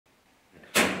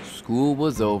School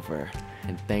was over,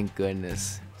 and thank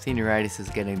goodness. Senioritis is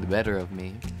getting the better of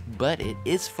me. But it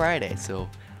is Friday, so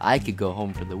I could go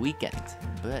home for the weekend.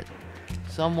 But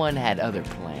someone had other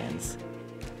plans.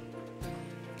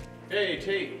 Hey,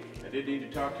 Tate, I did need to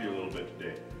talk to you a little bit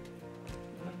today.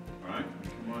 All right,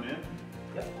 come on in.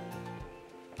 Yep.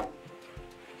 All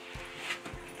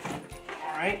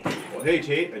right. Well, hey,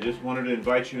 Tate, I just wanted to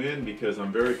invite you in because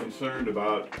I'm very concerned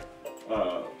about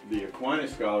the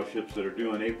Aquinas scholarships that are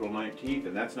due on April 19th,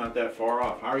 and that's not that far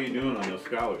off. How are you doing on those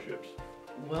scholarships?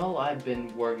 Well, I've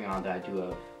been working on that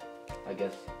too. I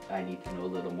guess I need to know a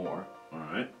little more. All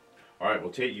right. All right,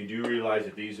 well, Tate, you do realize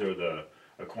that these are the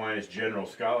Aquinas General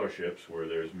Scholarships where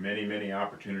there's many, many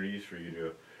opportunities for you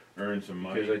to earn some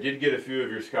money. Because I did get a few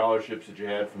of your scholarships that you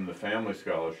had from the family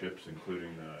scholarships,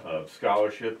 including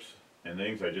scholarships and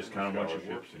things. I just kind of want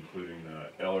scholarships, including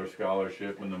the Eller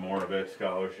Scholarship and the Moravet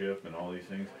Scholarship and all these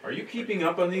things. Are you keeping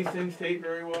up on these things, Tate,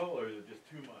 very well, or is it just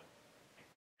too much?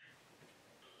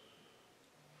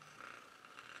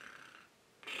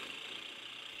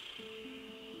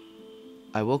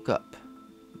 I woke up.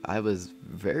 I was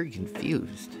very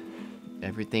confused.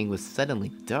 Everything was suddenly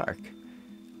dark.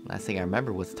 Last thing I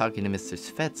remember was talking to Mr.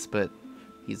 Svets, but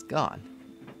he's gone.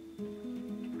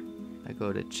 I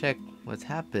go to check what's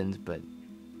happened, but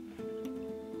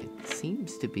it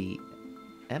seems to be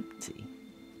empty.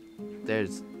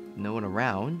 There's no one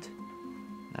around,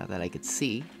 not that I could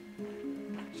see.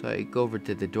 So I go over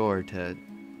to the door to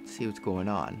see what's going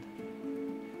on.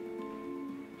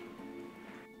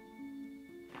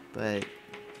 But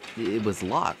it was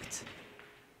locked.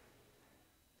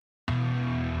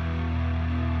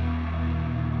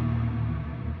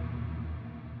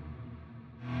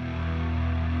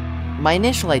 My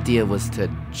initial idea was to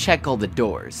check all the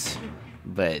doors,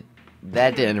 but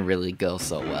that didn't really go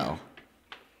so well.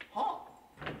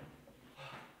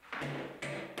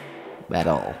 At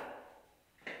all.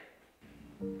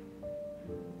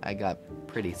 I got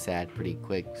pretty sad pretty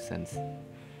quick since it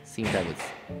seemed I was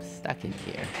stuck in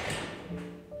here.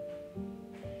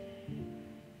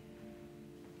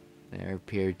 There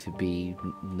appeared to be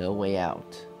no way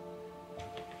out.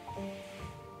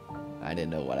 I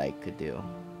didn't know what I could do.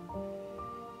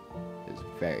 It was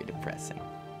very depressing.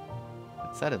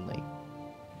 But suddenly,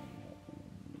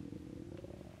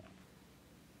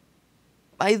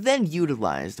 I then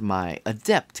utilized my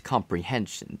adept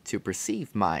comprehension to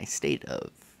perceive my state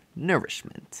of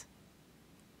nourishment.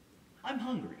 I'm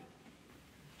hungry.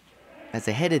 As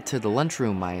I headed to the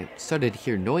lunchroom, I started to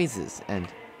hear noises, and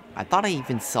I thought I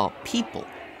even saw people.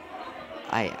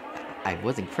 I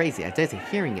wasn't crazy, I started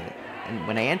hearing it, and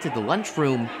when I entered the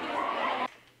lunchroom,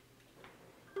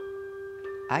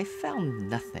 I found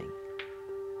nothing.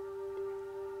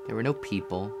 There were no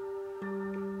people.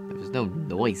 There was no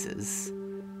noises.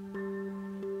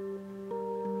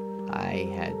 I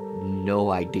had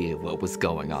no idea what was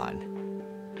going on.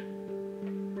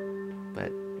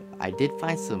 But I did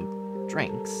find some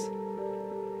drinks.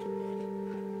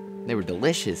 They were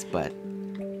delicious, but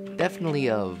definitely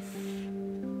of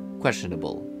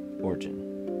questionable origin.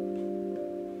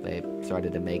 They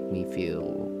started to make me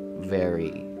feel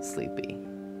very sleepy.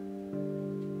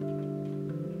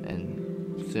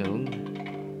 And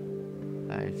soon,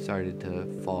 I started to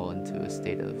fall into a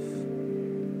state of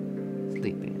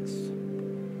sleepiness.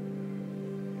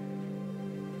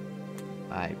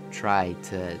 I tried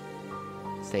to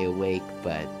stay awake,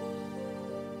 but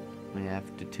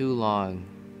after too long,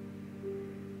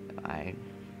 I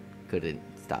couldn't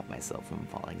stop myself from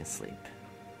falling asleep.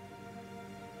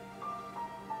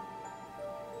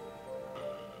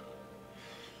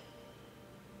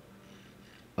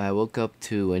 I woke up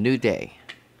to a new day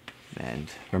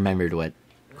and remembered what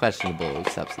questionable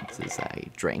substances I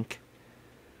drank.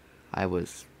 I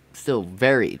was still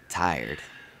very tired.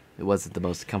 It wasn't the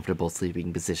most comfortable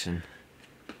sleeping position.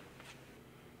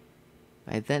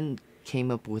 I then came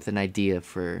up with an idea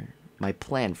for my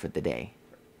plan for the day.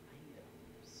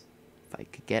 If I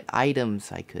could get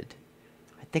items, I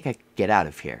think I could get out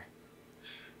of here.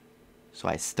 So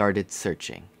I started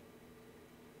searching.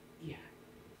 Yeah.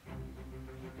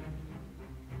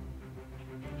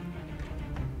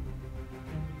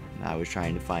 I was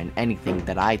trying to find anything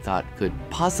that I thought could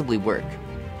possibly work.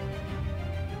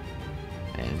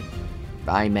 And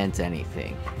I meant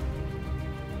anything.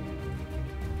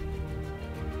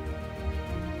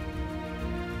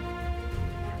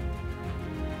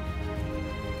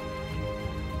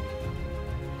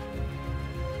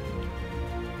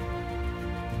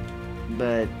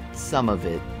 But some of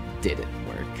it didn't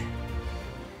work.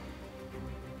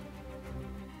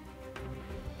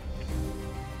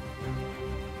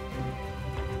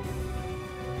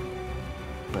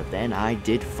 But then I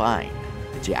did find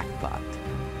the jackpot.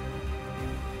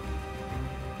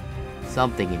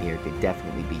 Something in here could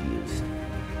definitely be used.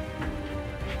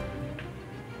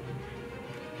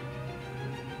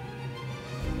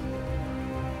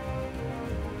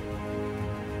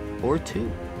 Or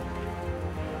two.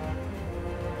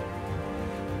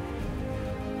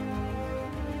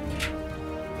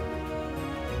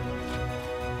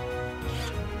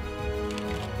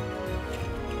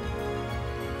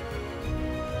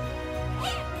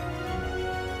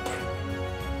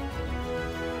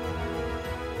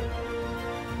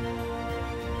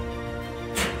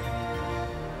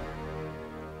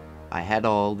 I had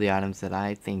all the items that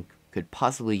I think could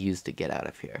possibly use to get out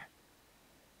of here.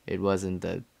 It wasn't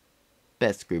the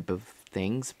best group of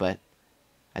things, but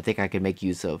I think I could make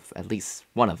use of at least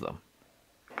one of them.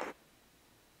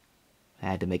 I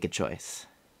had to make a choice.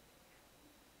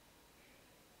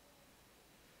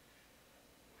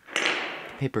 The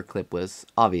paperclip was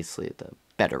obviously the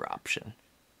better option.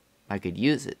 I could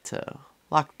use it to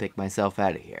lockpick myself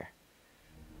out of here.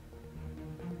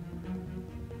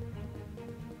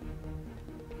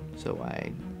 So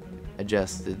I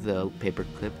adjusted the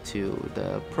paperclip to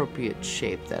the appropriate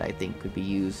shape that I think could be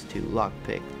used to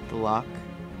lockpick the lock.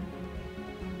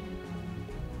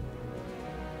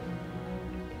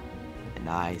 And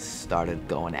I started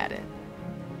going at it.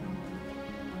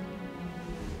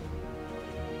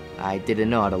 I didn't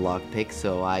know how to lockpick,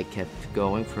 so I kept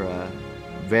going for a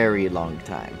very long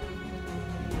time.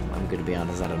 I'm gonna be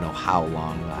honest, I don't know how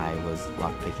long I was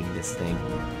lockpicking this thing.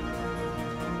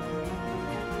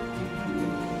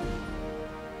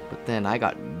 But then I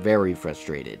got very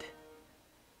frustrated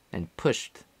and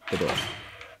pushed the door.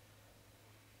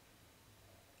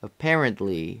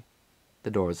 Apparently, the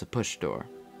door was a push door.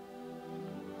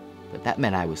 But that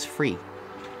meant I was free.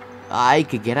 I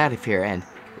could get out of here and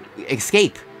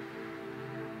escape.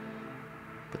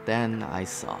 But then I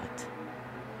saw it.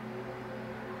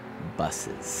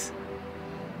 Buses.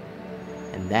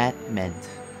 And that meant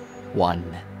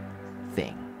one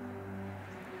thing.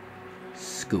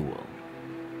 School.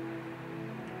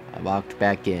 I walked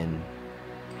back in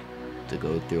to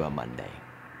go through a Monday.